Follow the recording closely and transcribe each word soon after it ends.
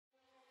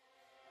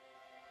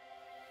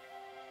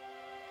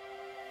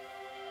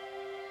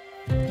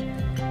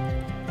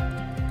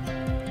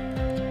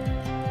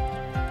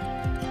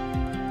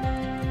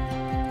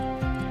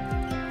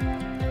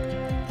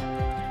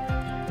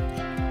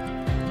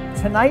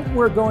Tonight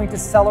we're going to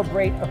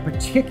celebrate a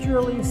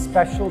particularly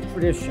special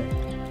tradition,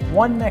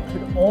 one that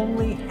could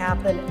only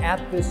happen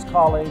at this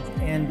college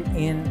and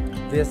in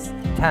this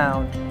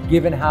town,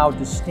 given how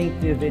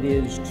distinctive it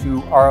is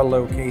to our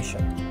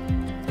location.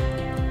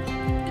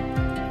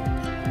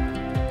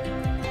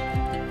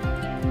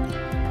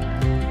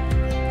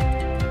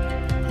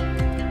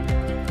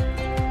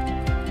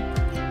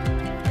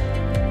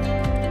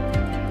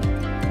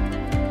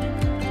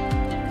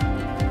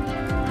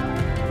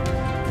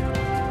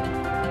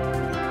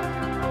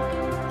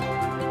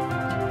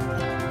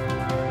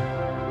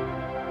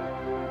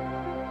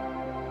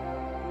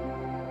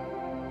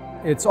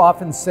 It's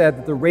often said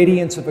that the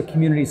radiance of a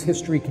community's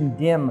history can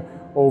dim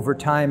over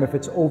time if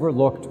it's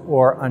overlooked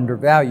or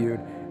undervalued,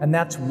 and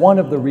that's one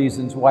of the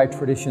reasons why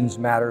traditions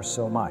matter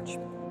so much.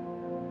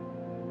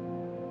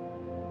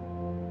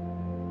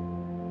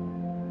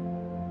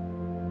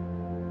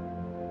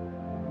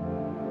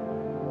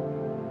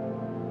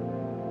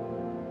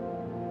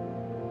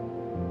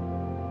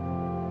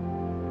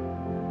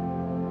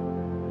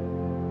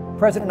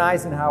 President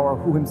Eisenhower,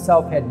 who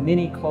himself had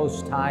many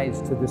close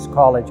ties to this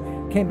college,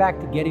 came back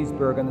to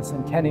Gettysburg on the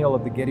centennial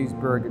of the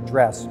Gettysburg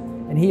Address,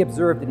 and he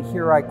observed, and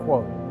here I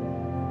quote,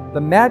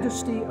 "The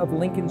majesty of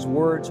Lincoln's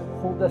words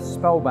hold us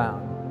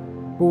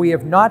spellbound, but we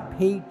have not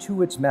paid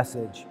to its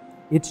message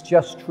its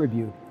just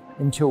tribute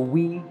until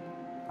we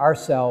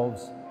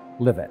ourselves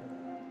live it."